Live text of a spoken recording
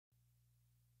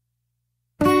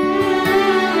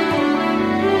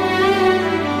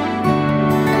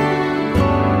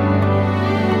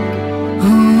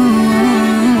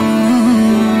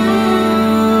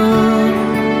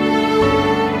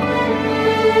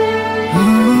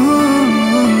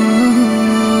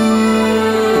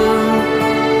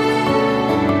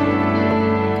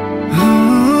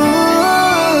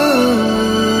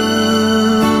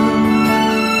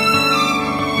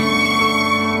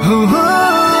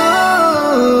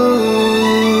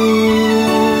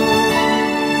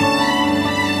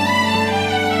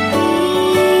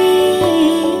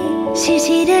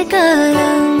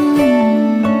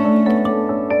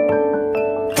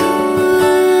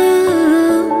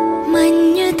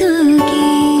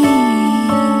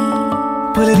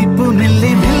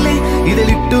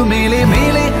ഇതളിട്ടു മേലെ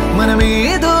മേലെ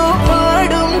മനമേതോ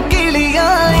പാടും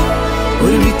കിളിയായി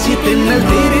ഒരുമിച്ച് തെന്നൽ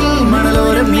തേരിൽ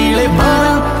മണലോരം നീളെ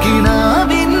പാറാം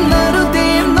കിനാവിൻ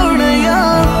നറുതേൻ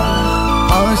നുണയാം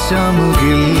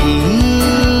ആശാമുകിൽ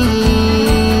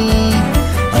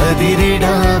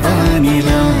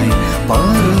അതിരിടാവാനിലായി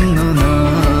പാറുന്നു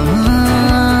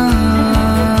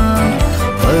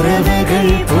പറവകൾ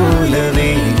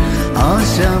പോലവേ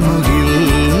ആശാമുകിൽ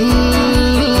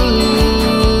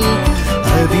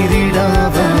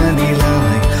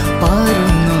അതിരിടാവാനിലായി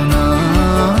പാറുന്നു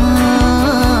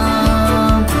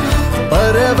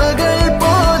പറവകൾ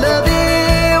പോലവേ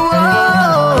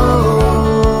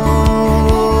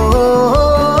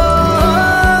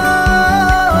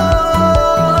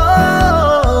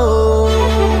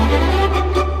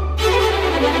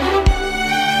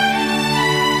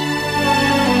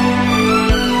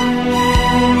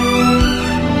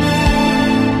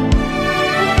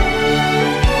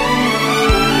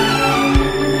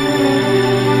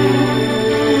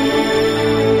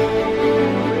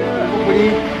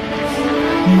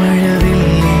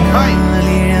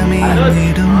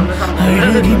മഴവില്ലിനാലിഴമേടും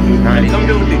അഴകിൻ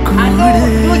കൂട്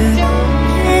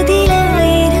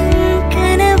അതിലായിരം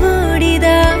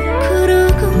കനവോടിതാ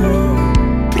കുറുകും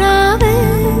പ്രാവ്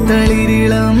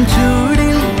തളിരിളം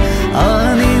ചൂടിൽ ആ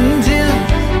നെഞ്ചിൽ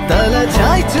തല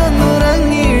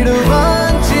ചായ്ച്ചൊന്നുറങ്ങിടുവാൻ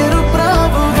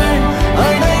ചെറുപ്രാവുകൾ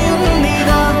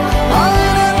അണയുന്നിതാ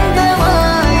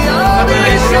ആനന്ദമായ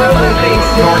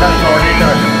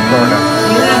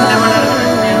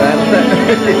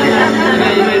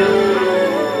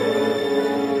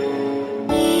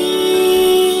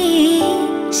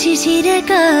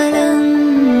ശിശിരകാലം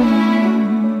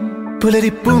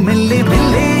പുലരിപ്പു മെല്ലെ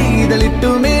മെല്ലെ ഇതളിട്ടു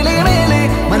മേലെ മേലെ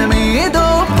മനമേതോ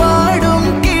പാടും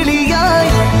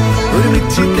കിളിയായി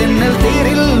ഒരുമിച്ച് തെന്നൽ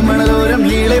തേരിൽ മണലോരം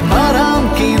നീളെ പാറാം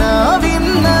കിനാവിൻ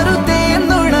നറുതേൻ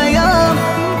നുണയാം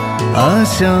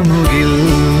ആശാമുകിൽ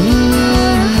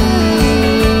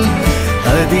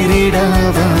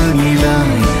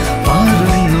അതിരിടാവാനിലായി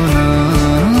പാറുന്നു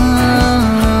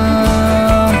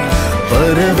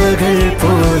പറവകൾ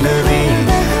പോലവേ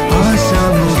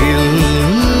ആശാമുകിൽ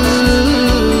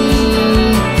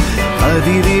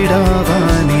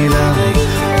അതിരിടാവാനിലായി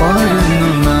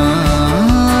പാറുന്നു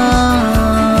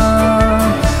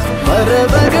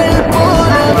പറവകൾ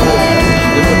പോലവേ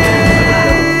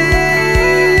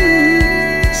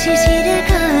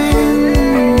ശിശിരകാലം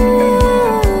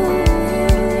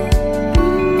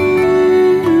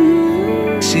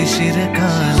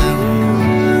ശിശിരകാലം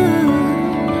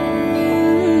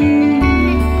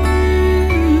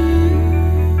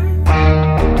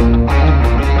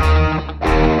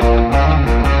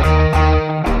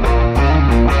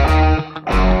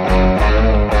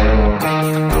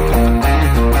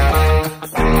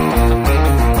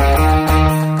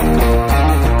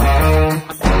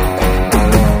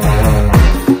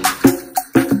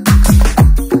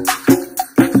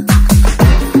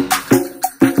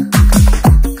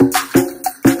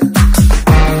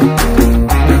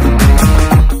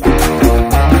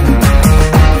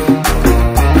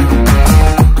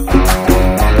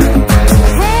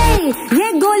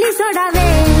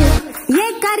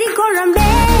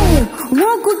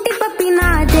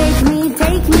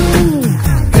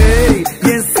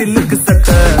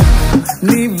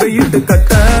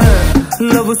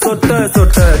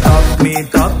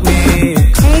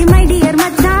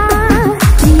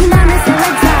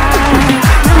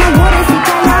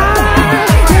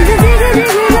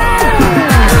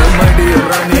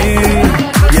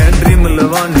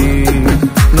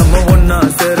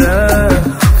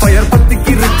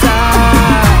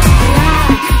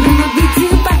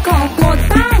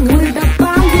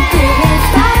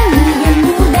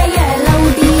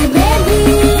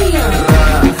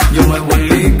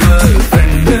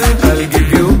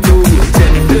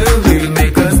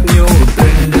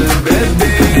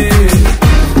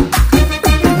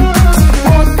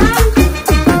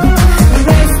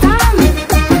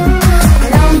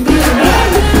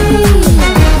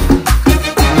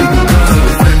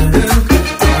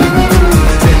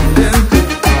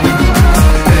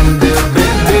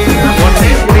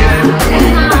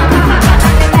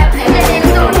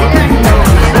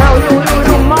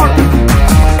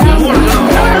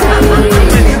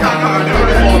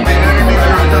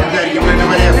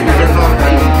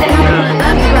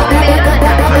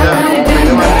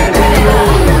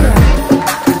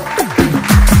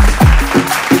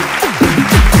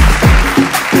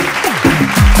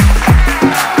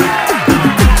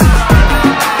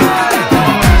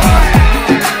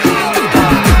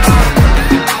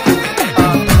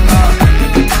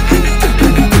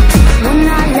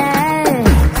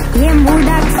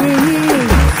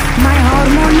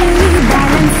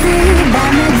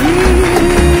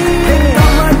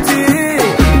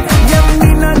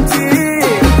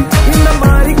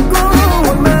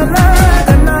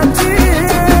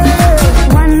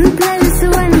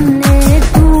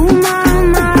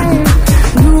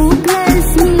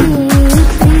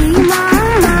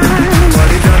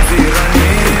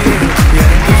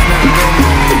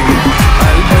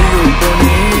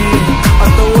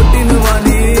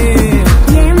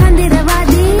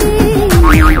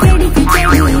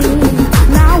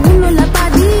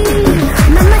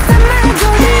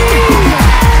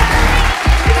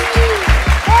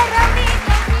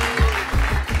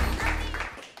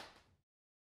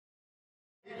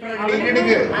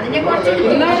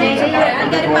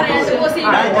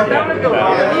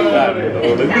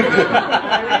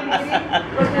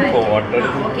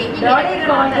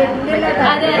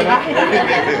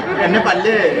എന്നെ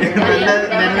പല്ല്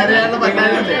നെന്നരയുള്ള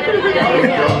പല്ലാലല്ലേ.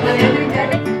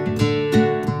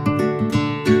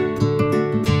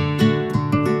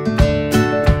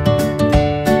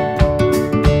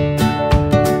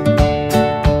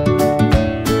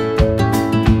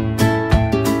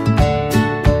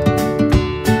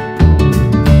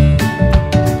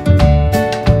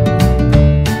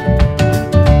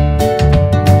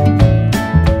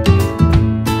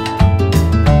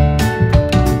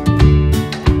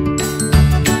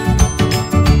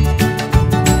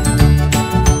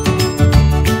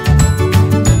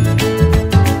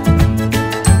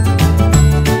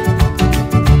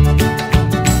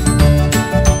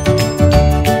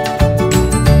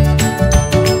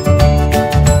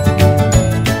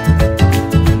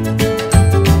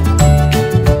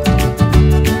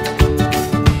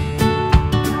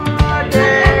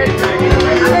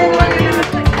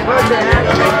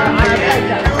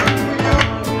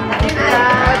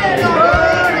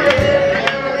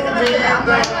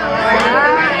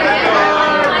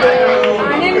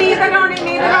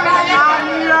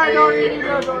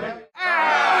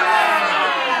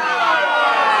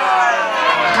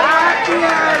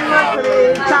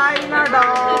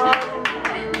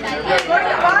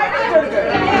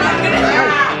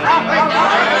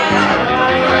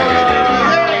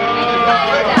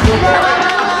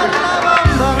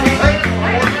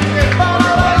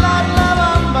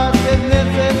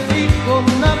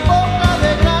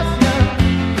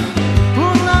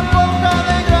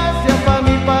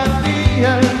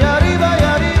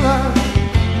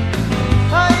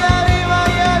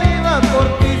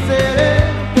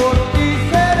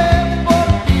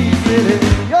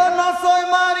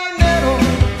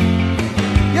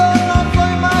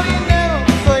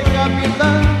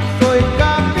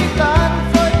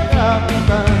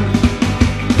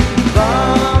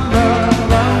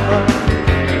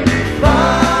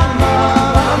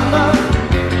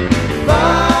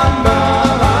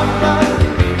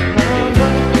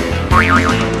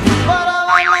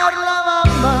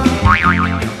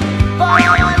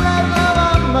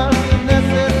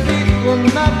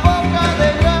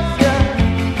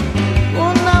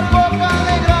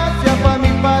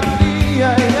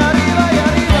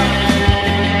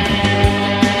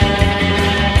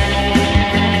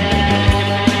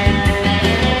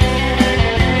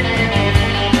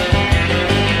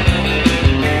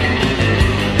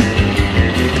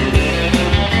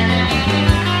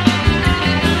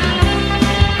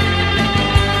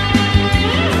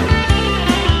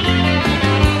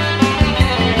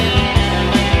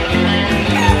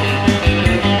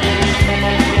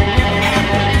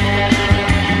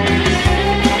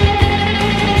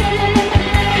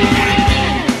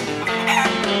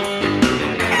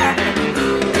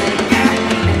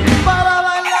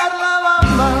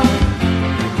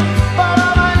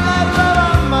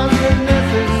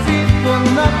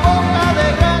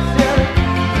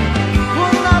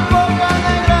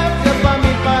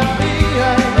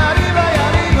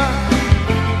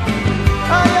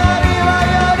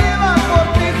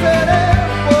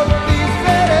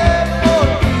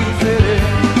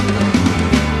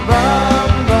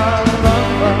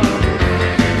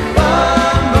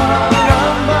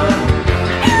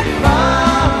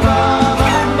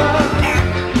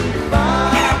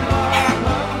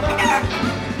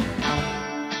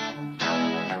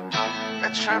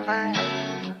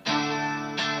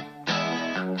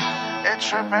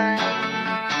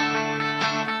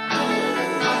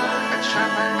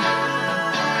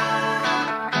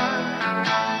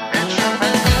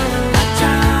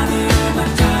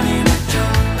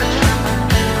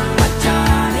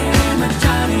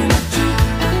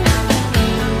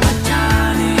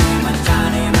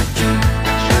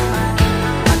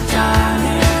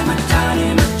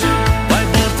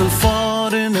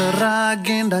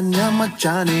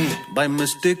 By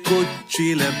mistake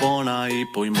കൊച്ചിയിലെ ബോണായി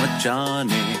പോയി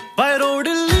മച്ചാനെ. By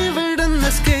റോഡിൽ ഇവിടുന്ന്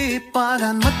escape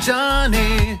ആകാൻ മച്ചാനെ.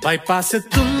 ബൈപ്പാസ്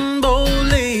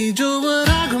എത്തുമ്പോൾ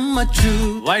ജോവറാകും മച്ചു.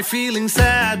 Why feeling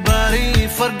sad buddy?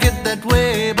 Forget that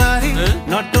way buddy.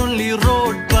 Not only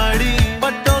road buddy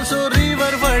but also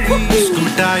river വഴി.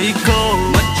 സ്കൂട്ടായിക്കോ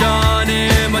മച്ചാനെ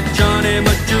മച്ചാനെ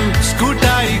മച്ചു.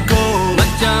 സ്കൂട്ടായിക്കോ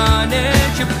മച്ചാനെ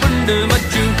ഷിപ്പുണ്ട്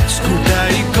മച്ചു.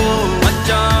 സ്കൂട്ടായിക്കോ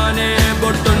മച്ചാനെ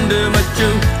ബോട്ടുണ്ട് മച്ചു.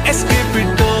 എസ്കേപ്പ്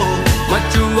ഇട്ടോ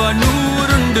മച്ചു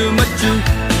അനൂറുണ്ട് മച്ചു.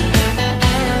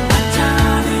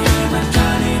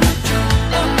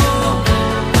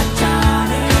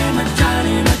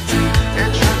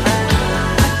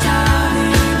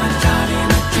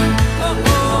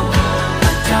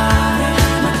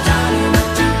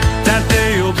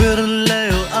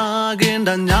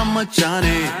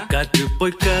 മച്ചാനെ കാറ്റ്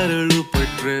പോയി കരളു പോയി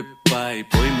ട്രിപ്പായി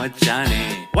പോയി മച്ചാനെ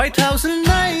വൈറ്റ് ഹൗസിൽ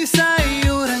നൈസായി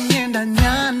ഉറങ്ങേണ്ട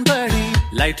ഞാൻ പടി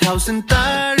ലൈറ്റ് ഹൗസിൻ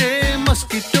താഴെ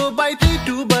mosquito byte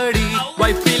to buddy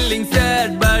Why feeling sad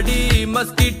buddy,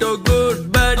 mosquito good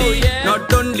buddy,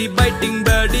 not only biting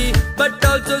buddy but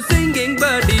also singing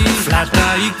buddy. Flat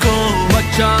ആയിക്കോ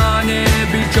മച്ചാനെ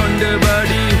beach on the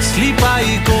buddy, sleep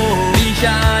ആയിക്കോ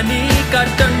ഈശാനി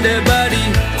കട്ടുണ്ട് buddy,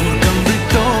 കൂർക്കം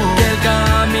വിട്ടോ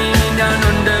കേൾക്കാമി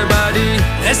ഞാനുണ്ട് buddy,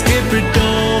 എസ്കേപ്പ് ഇട്ടോ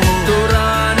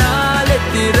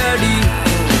തുറാനാലെത്തി ready.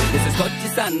 This is Kochi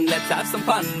sun, let's have some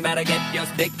fun. Better get your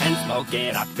stick and smoke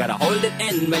it up. Gotta hold it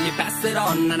in when you pass it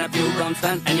on. And a few rounds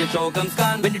done and your show comes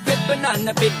gone. When you're tripping on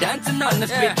the beat, dancing on the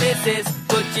street. This is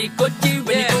Kochi, Kochi.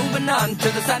 When you're moving on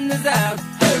till the sun is out.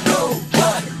 Here go,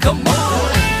 what? Come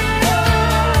on,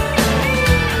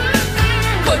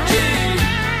 Kochi.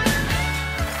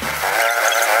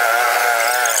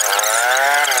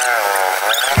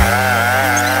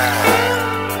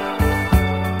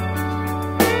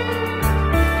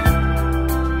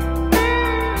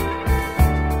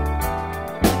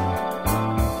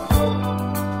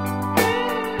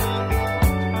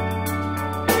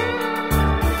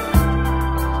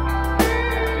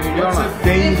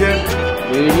 Danger.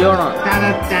 Video ആണോ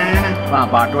ആ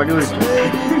പാട്ട് പാടി വിളിച്ചു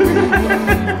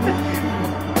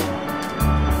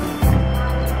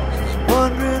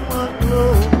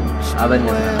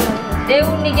അതന്നെ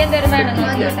ഉണ്ണിക്ക് എന്തേലും വേണം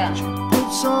നോക്കിയോട്ടാ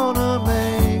puts on her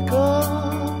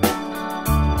makeup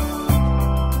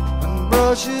and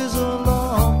brushes her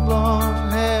long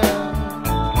blonde hair,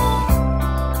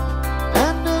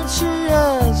 and then she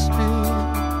asks me,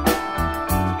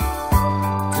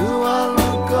 do I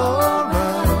look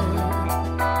alright?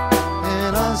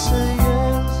 And I say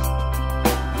yes,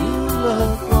 you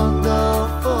look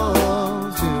wonderful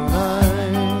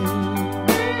tonight.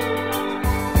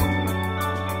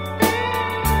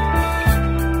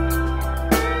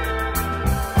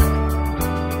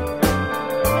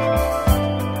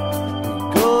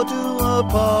 Go to a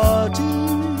party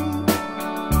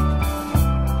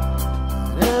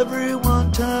and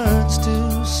everyone turns to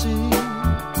see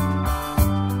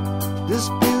this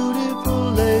beautiful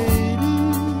lady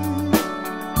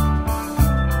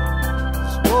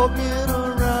is walking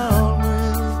around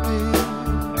with me,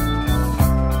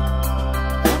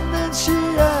 and then she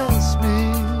asks me,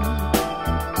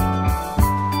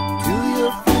 do you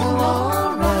feel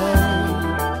alright?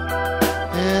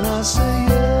 And I say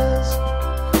yes,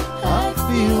 I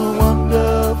feel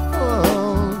wonderful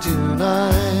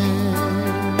tonight.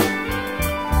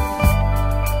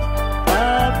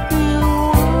 I feel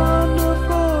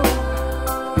wonderful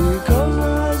because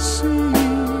I see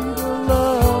the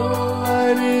love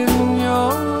light in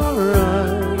your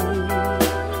eyes,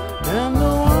 and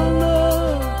the wonder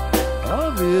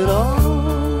of it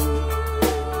all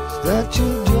is that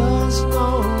you just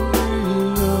don't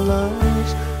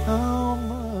realize how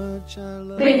much I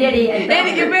love you.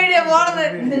 എനിക്ക് പേടിയാ പോണത്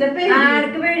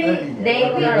ആർക്ക് പേടി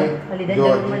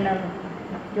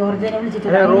ജോർജിനെ വിളിച്ചിട്ട്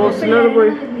റോസിനോട്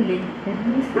പോയി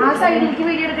ആ സൈഡിലേക്ക്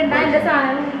video എടുക്കണ്ട എന്റെ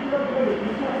സാധനം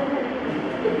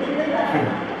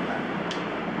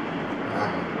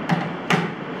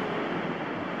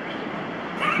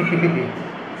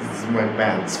This is my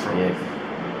pants from. Yes.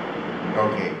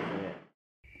 Okay.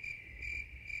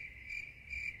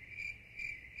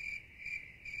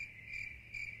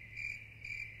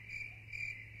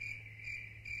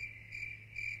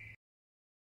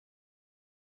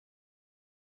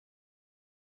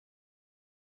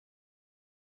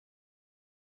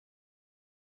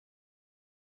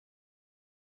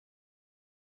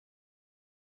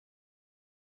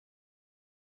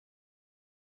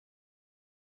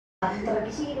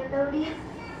 അത്രയ്ക്ക് ശീലമുണ്ടാവില്ല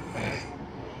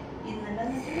ഇന്നലെ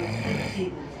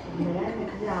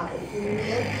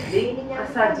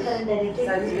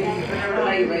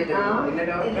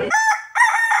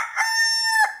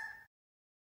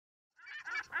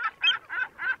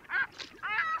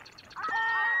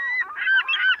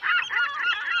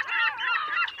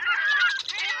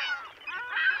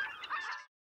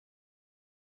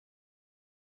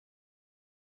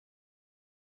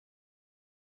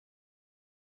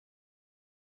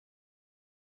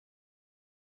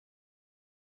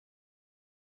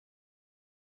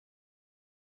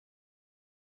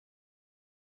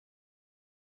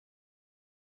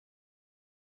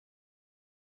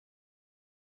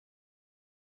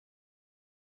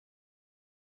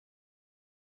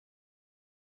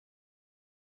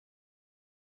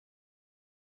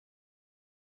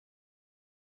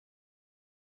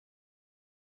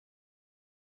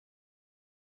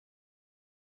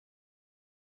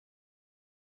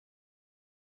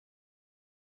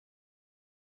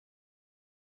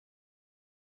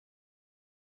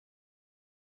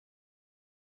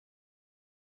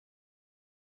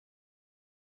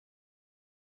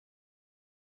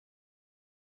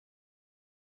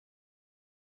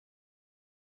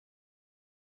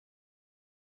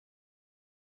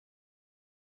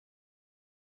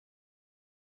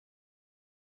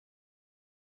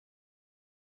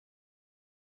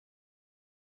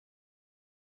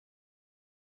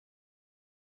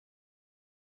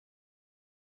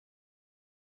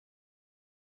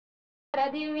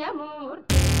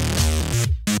ദിവ്യമൂർത്തി